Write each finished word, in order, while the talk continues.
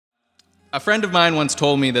A friend of mine once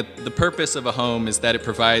told me that the purpose of a home is that it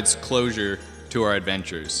provides closure to our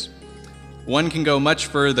adventures. One can go much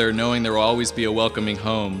further knowing there will always be a welcoming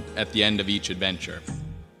home at the end of each adventure.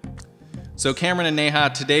 So Cameron and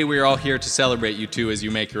Neha, today we are all here to celebrate you two as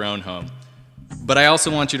you make your own home. But I also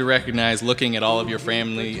want you to recognize, looking at all of your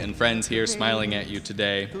family and friends here smiling at you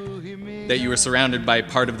today, that you are surrounded by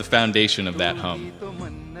part of the foundation of that home.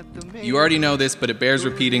 You already know this, but it bears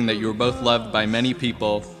repeating that you are both loved by many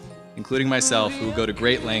people, including myself, who will go to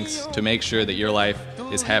great lengths to make sure that your life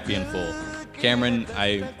is happy and full. Cameron,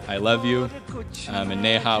 I love you, and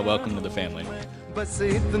Neha, welcome to the family. बस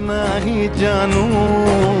इतना ही जानूं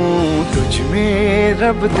तुझ में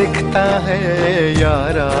रब दिखता है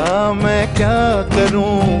यारा मैं क्या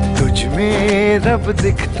करूं तुझ में रब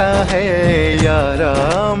दिखता है यारा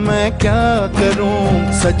मैं क्या करूं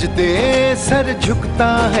सजदे सर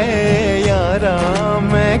झुकता है यारा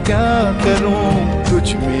मैं क्या करूं तुझ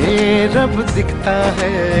में रब दिखता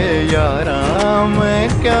है यारा मैं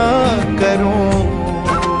क्या करूं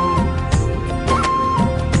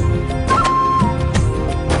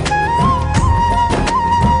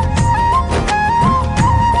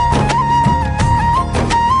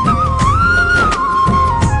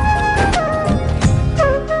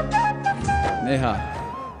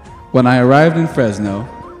When I arrived in Fresno,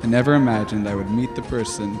 I never imagined I would meet the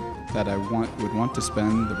person that I would want to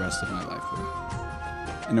spend the rest of my life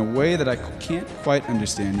with. In a way that I can't quite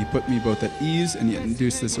understand, he put me both at ease and yet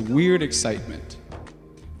induced this weird excitement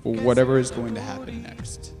for whatever is going to happen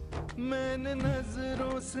next.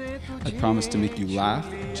 I promise to make you laugh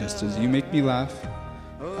just as you make me laugh.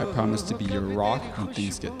 I promise to be your rock when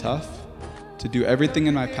things get tough, to do everything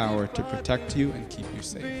in my power to protect you and keep you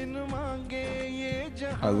safe.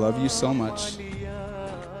 I love you so much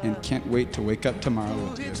and can't wait to wake up tomorrow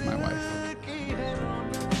with you as my wife.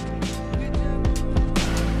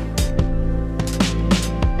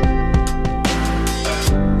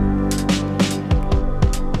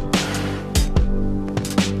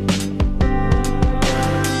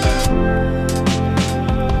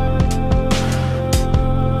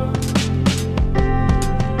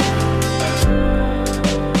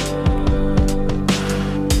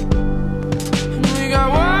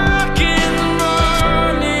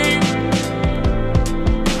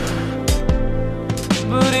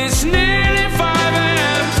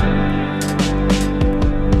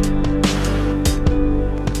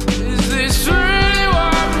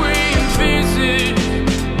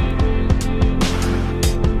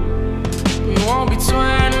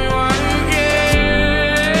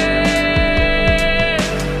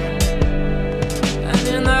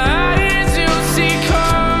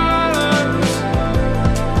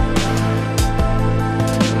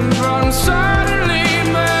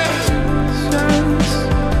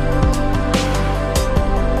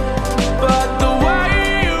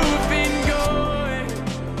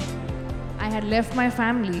 Left my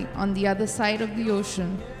family on the other side of the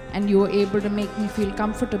ocean, and you were able to make me feel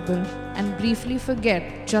comfortable and briefly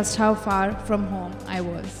forget just how far from home I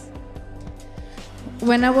was.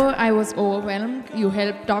 Whenever I was overwhelmed, you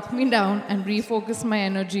helped talk me down and refocus my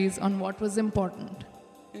energies on what was important.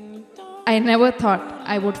 I never thought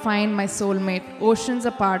I would find my soulmate oceans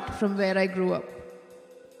apart from where I grew up.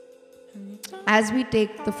 As we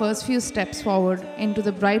take the first few steps forward into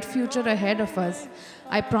the bright future ahead of us,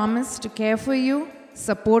 I promise to care for you,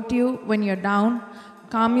 support you when you're down,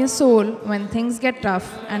 calm your soul when things get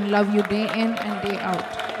tough, and love you day in and day out.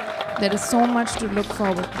 There is so much to look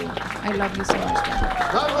forward to. I love you so much.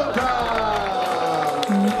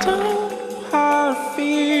 You know how I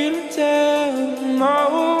feel until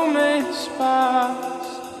moments pass.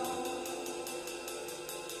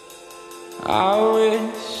 I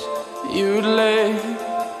wish you'd live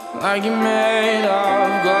like you're made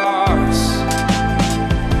of glass.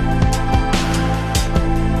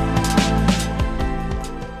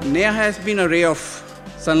 Neha has been a ray of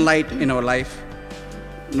sunlight in our life.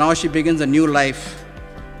 Now she begins a new life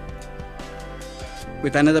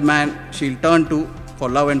with another man she'll turn to for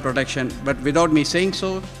love and protection. But without me saying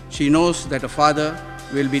so, she knows that a father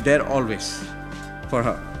will be there always for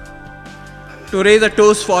her. To raise a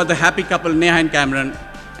toast for the happy couple Neha and Cameron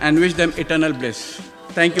and wish them eternal bliss.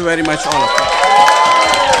 Thank you very much, all of you.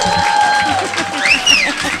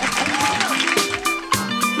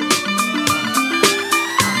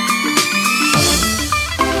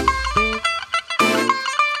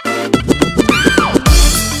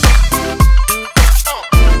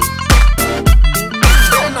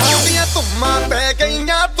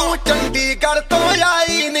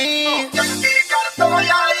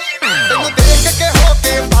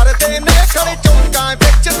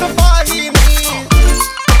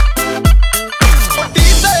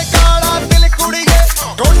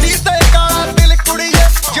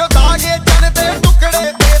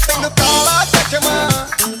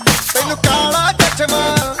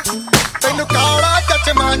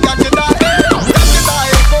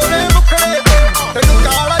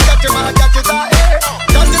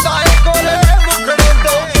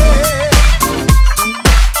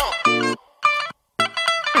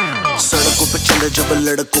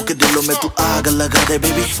 लड़कों के दिलों में तू आग लगा दे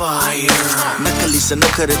baby fire नकली से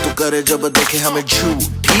न करे तू करे जब देखे हमें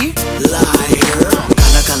झूठी लायर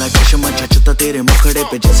काला काला चश्मा जचता तेरे मुखड़े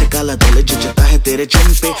पे जैसे काला दिल जचता है तेरे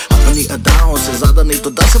चिन पे अपनी अदाओं से ज्यादा नहीं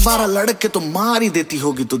तो 10-12 लड़के तो मार ही देती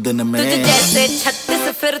होगी तू दिन में तुझे जैसे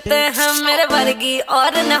 36 फिरते हैं मेरे वर्गी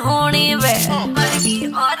और न होनी वे वर्गी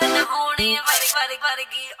और न होनी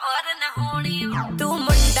वर्गी और न होनी तू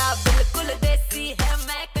मुंडा बिल्कुल